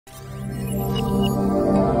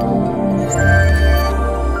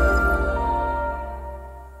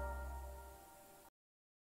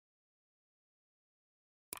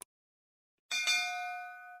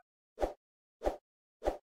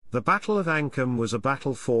The Battle of Anchem was a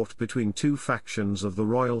battle fought between two factions of the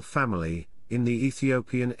royal family, in the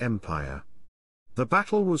Ethiopian Empire. The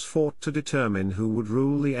battle was fought to determine who would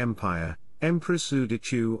rule the empire, Empress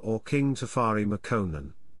Zewditu or King Tafari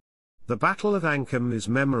Makonnen. The Battle of Anchem is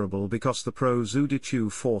memorable because the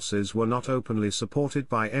pro-Zewditu forces were not openly supported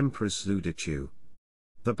by Empress Zewditu.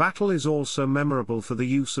 The battle is also memorable for the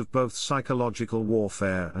use of both psychological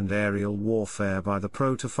warfare and aerial warfare by the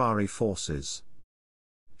pro-Tafari forces.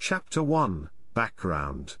 Chapter 1,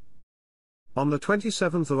 Background. On the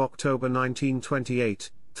 27th of October 1928,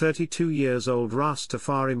 32-years-old Ras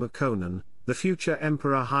Tafari Makonnen, the future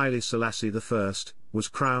Emperor Haile Selassie I, was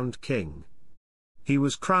crowned king. He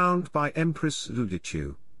was crowned by Empress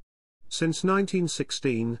Zewditu. Since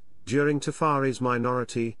 1916, during Tafari's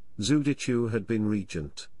minority, Zewditu had been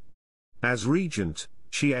regent. As regent,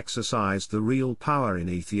 she exercised the real power in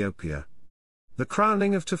Ethiopia. The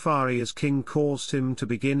crowning of Tafari as king caused him to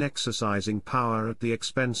begin exercising power at the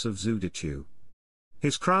expense of Zewditu.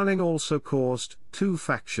 His crowning also caused two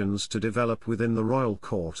factions to develop within the royal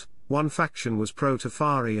court. One faction was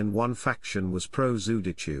pro-Tafari and one faction was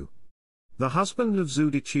pro-Zewditu. The husband of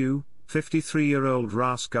Zewditu, 53-year-old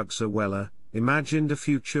Ras Gugsa, imagined a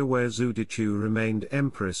future where Zewditu remained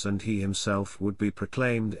empress and he himself would be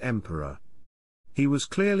proclaimed emperor. He was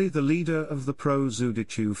clearly the leader of the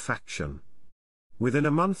pro-Zewditu faction. Within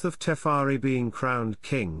a month of Tafari being crowned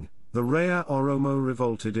king, the Raya Oromo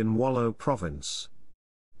revolted in Wollo province.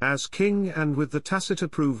 As king and with the tacit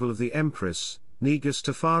approval of the empress, Nigiste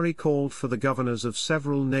Tafari called for the governors of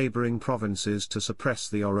several neighboring provinces to suppress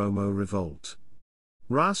the Oromo revolt.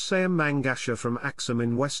 Ras Sayam Mangasha from Axum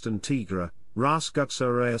in western Tigray, Ras Gugsa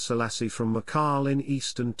Raya Selassie from Makal in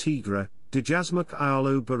eastern Tigray, Djazmuk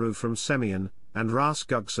Iolu Baru from Semion, and Ras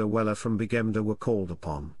Gugsa Wela from Bigemda were called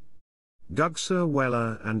upon. Gugsa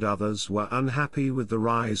Wela and others were unhappy with the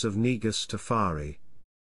rise of Nigiste Tafari.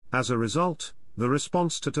 As a result, the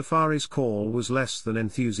response to Tafari's call was less than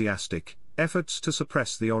enthusiastic. Efforts to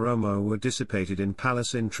suppress the Oromo were dissipated in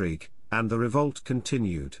palace intrigue, and the revolt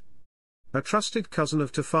continued. A trusted cousin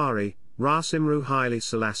of Tafari, Ras Imru Haile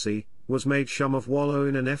Selassie, was made Shum of Wollo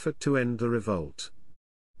in an effort to end the revolt.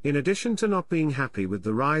 In addition to not being happy with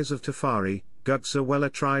the rise of Tafari, Gugsa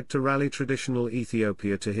Wela tried to rally traditional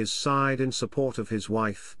Ethiopia to his side in support of his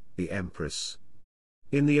wife, the Empress.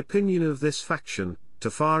 In the opinion of this faction,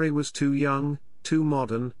 Tafari was too young, too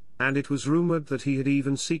modern, and it was rumored that he had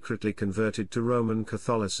even secretly converted to Roman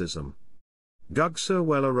Catholicism. Gugsa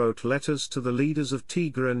Wela wrote letters to the leaders of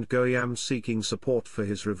Tigray and Goyam seeking support for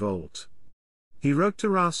his revolt. He wrote to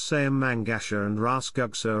Ras Sayam Mangasha and Ras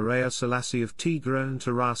Gugsa Raya Selassie of Tigray and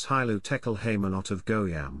to Ras Hailu Tekel Haymanot of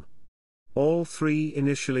Goyam. All three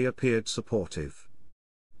initially appeared supportive.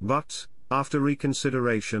 But, after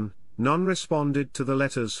reconsideration, none responded to the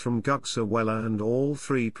letters from Gugsa Wela and all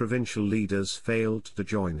three provincial leaders failed to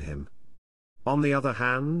join him. On the other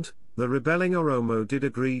hand, the rebelling Oromo did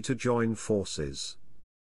agree to join forces.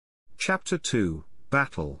 Chapter 2,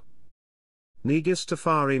 Battle. Nigiste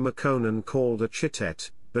Tafari Makonnen called a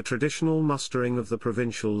chitet, the traditional mustering of the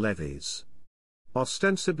provincial levies.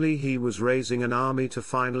 Ostensibly he was raising an army to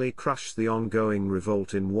finally crush the ongoing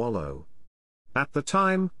revolt in Wollo. At the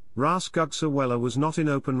time, Ras Gugsa Wela was not in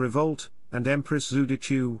open revolt, and Empress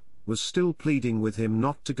Zewditu was still pleading with him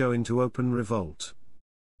not to go into open revolt.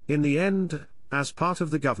 In the end, as part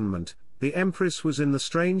of the government, the Empress was in the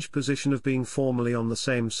strange position of being formally on the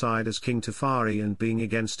same side as King Tafari and being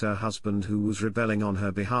against her husband who was rebelling on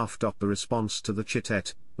her behalf. The response to the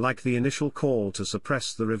chitet, like the initial call to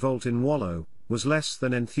suppress the revolt in Wollo, was less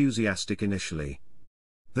than enthusiastic initially.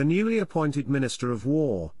 The newly appointed Minister of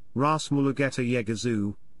War, Ras Mulugeta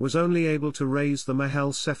Yegazu, was only able to raise the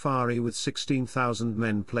Mahel Sefari with 16,000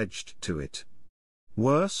 men pledged to it.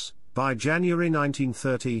 Worse, by January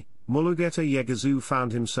 1930, Mulugeta Yegazu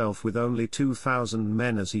found himself with only 2,000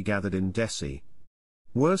 men as he gathered in Desi.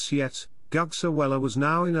 Worse yet, Gugsa Wela was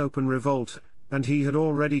now in open revolt, and he had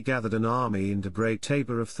already gathered an army in Debre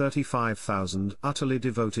Tabor of 35,000 utterly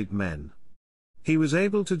devoted men. He was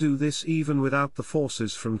able to do this even without the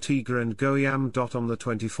forces from Tigray and Goyam. On the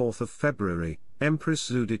 24th of February, Empress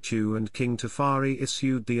Zewditu and King Tafari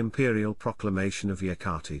issued the imperial proclamation of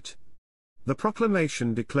Yekatit. The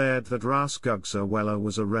proclamation declared that Ras Gugsa Wela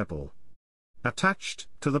was a rebel. Attached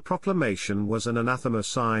to the proclamation was an anathema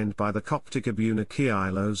signed by the Coptic Abuna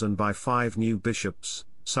Kiailos and by 5 new bishops,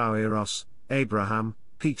 Sauiros, Abraham,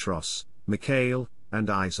 Petros, Mikhail, and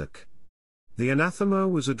Isaac. The anathema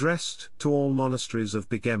was addressed to all monasteries of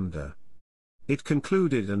Bigemda. It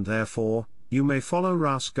concluded, and therefore, you may follow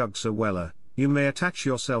Ras Gugsa Wela, you may attach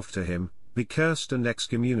yourself to him, be cursed and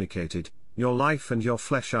excommunicated, your life and your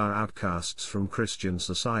flesh are outcasts from Christian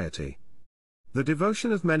society. The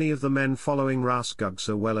devotion of many of the men following Ras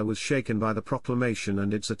Gugsa Wela was shaken by the proclamation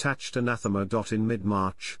and its attached anathema. In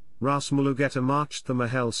mid-March, Ras Mulugeta marched the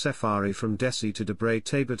Mahel Sefari from Desi to Debre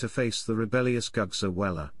Tabor to face the rebellious Gugsa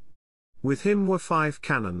Wela. With him were 5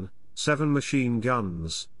 cannon, 7 machine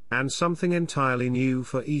guns, and something entirely new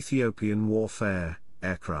for Ethiopian warfare,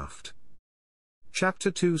 aircraft.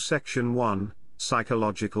 Chapter 2 Section 1,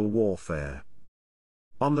 Psychological Warfare.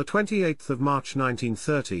 On the 28th of March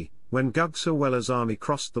 1930, when Gugsa Wela's army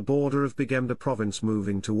crossed the border of Bigemda province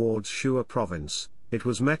moving towards Shua province, it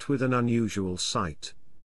was met with an unusual sight.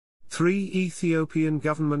 3 Ethiopian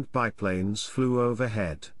government biplanes flew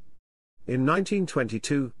overhead. In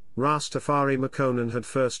 1922, Ras Tafari Makonnen had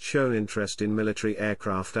first shown interest in military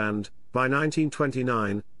aircraft and, by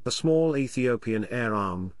 1929, a small Ethiopian air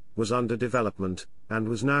arm was under development, and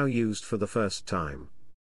was now used for the first time.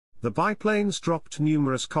 The biplanes dropped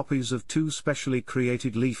numerous copies of 2 specially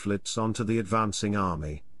created leaflets onto the advancing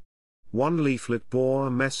army. One leaflet bore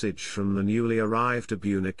a message from the newly arrived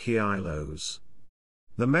Abuna Kiailos.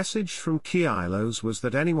 The message from Kiailos was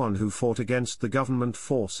that anyone who fought against the government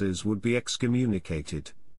forces would be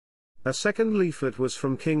excommunicated. A second leaflet was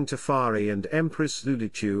from King Tafari and Empress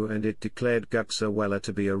Zewditu, and it declared Gugsa Wela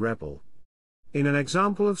to be a rebel. In an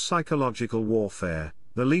example of psychological warfare,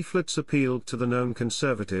 the leaflets appealed to the known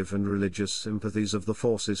conservative and religious sympathies of the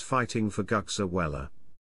forces fighting for Gugsa Wela.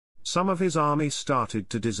 Some of his army started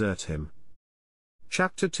to desert him.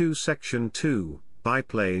 Chapter 2 Section 2,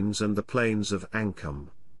 Biplanes and the Plains of Anchim.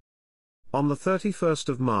 On the 31st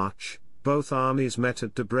of March, both armies met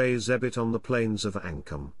at Debre Zebit on the plains of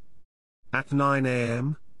Anchim. At 9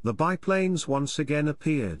 a.m., the biplanes once again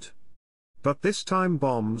appeared. But this time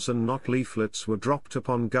bombs and not leaflets were dropped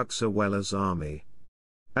upon Gugsa Wela's army.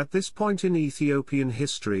 At this point in Ethiopian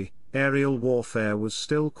history, aerial warfare was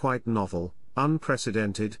still quite novel,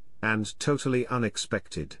 unprecedented, and totally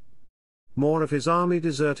unexpected. More of his army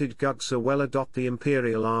deserted Gugsa Wela. The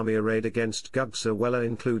Imperial army arrayed against Gugsa Wela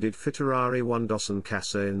included Fitarari Wondosan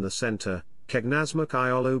Kasa in the center, Kegnasmak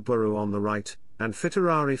Iolu Buru on the right, and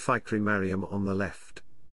Fitarari Fikri Mariam on the left.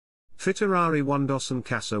 Fitarari Wondosan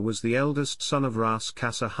Kasa was the eldest son of Ras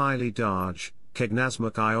Kasa Haile Darj.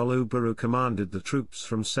 Kegnasmak Iolu Buru commanded the troops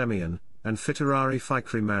from Semion, and Fitarari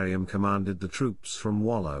Fikri Mariam commanded the troops from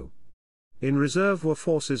Wallo. In reserve were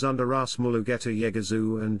forces under Ras Mulugeta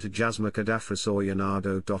Yegazu and Jasmak Adafrisor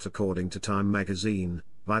Yanado. According to Time magazine,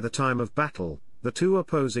 by the time of battle, the 2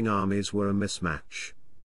 opposing armies were a mismatch.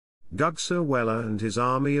 Gugsa Wela and his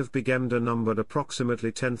army of Bigemda numbered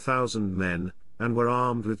approximately 10,000 men, and were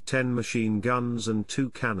armed with 10 machine guns and 2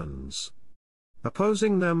 cannons.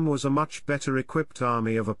 Opposing them was a much better equipped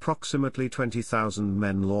army of approximately 20,000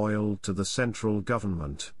 men loyal to the central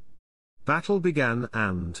government. Battle began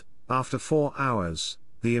and, after 4 hours,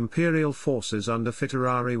 the imperial forces under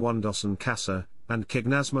Fitarari Wondosan Kasa and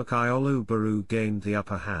Kegnasmak Iolu Buru gained the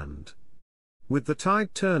upper hand. With the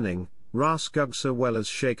tide turning, Ras Gugsa Wela's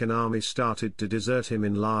shaken army started to desert him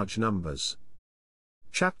in large numbers.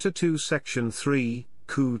 Chapter 2 Section 3,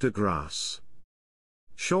 Coup de Grâce.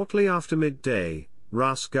 Shortly after midday,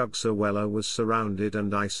 Ras Gugsa Wela was surrounded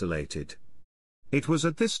and isolated. It was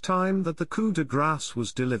at this time that the coup de grâce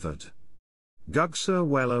was delivered. Gugsa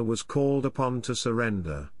Wela was called upon to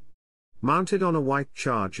surrender. Mounted on a white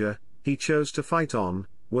charger, he chose to fight on,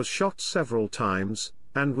 was shot several times,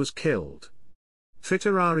 and was killed.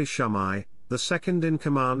 Fitarari Shumai, the second in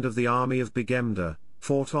command of the army of Bigemda,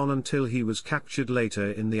 fought on until he was captured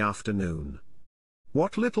later in the afternoon.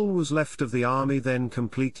 What little was left of the army then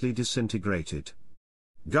completely disintegrated.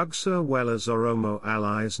 Gugsa Wela's Oromo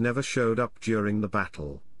allies never showed up during the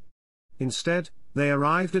battle. Instead, they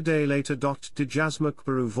arrived a day later. Djasmak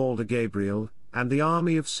Baru Valda Gabriel, and the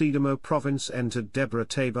army of Sidamo province entered Debre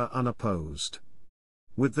Tabor unopposed.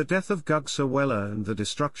 With the death of Gugsa Wela and the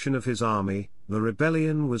destruction of his army, the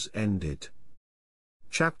rebellion was ended.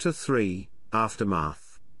 Chapter 3,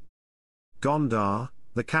 Aftermath. Gondar,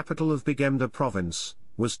 the capital of Bigemda province,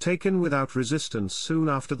 was taken without resistance soon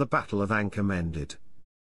after the Battle of Anchem ended.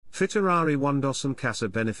 Fitarari Wondosan Kasa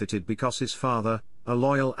benefited because his father, a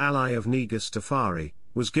loyal ally of Negus Tafari,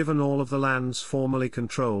 was given all of the lands formerly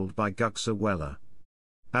controlled by Gugsa Wela.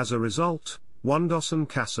 As a result, Wondosan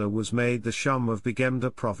Kasa was made the Shum of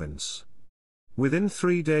Bigemda province. Within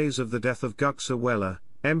 3 days of the death of Gugsa Wela,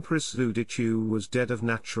 Empress Zewditu was dead of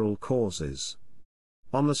natural causes.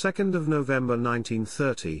 On the 2nd of November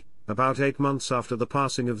 1930, about 8 months after the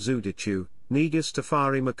passing of Zewditu, Nigiste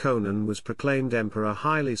Tafari Makonnen was proclaimed Emperor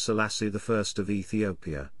Haile Selassie I of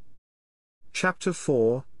Ethiopia. Chapter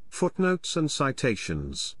 4, Footnotes and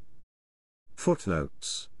Citations.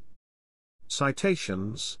 Footnotes.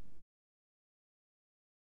 Citations: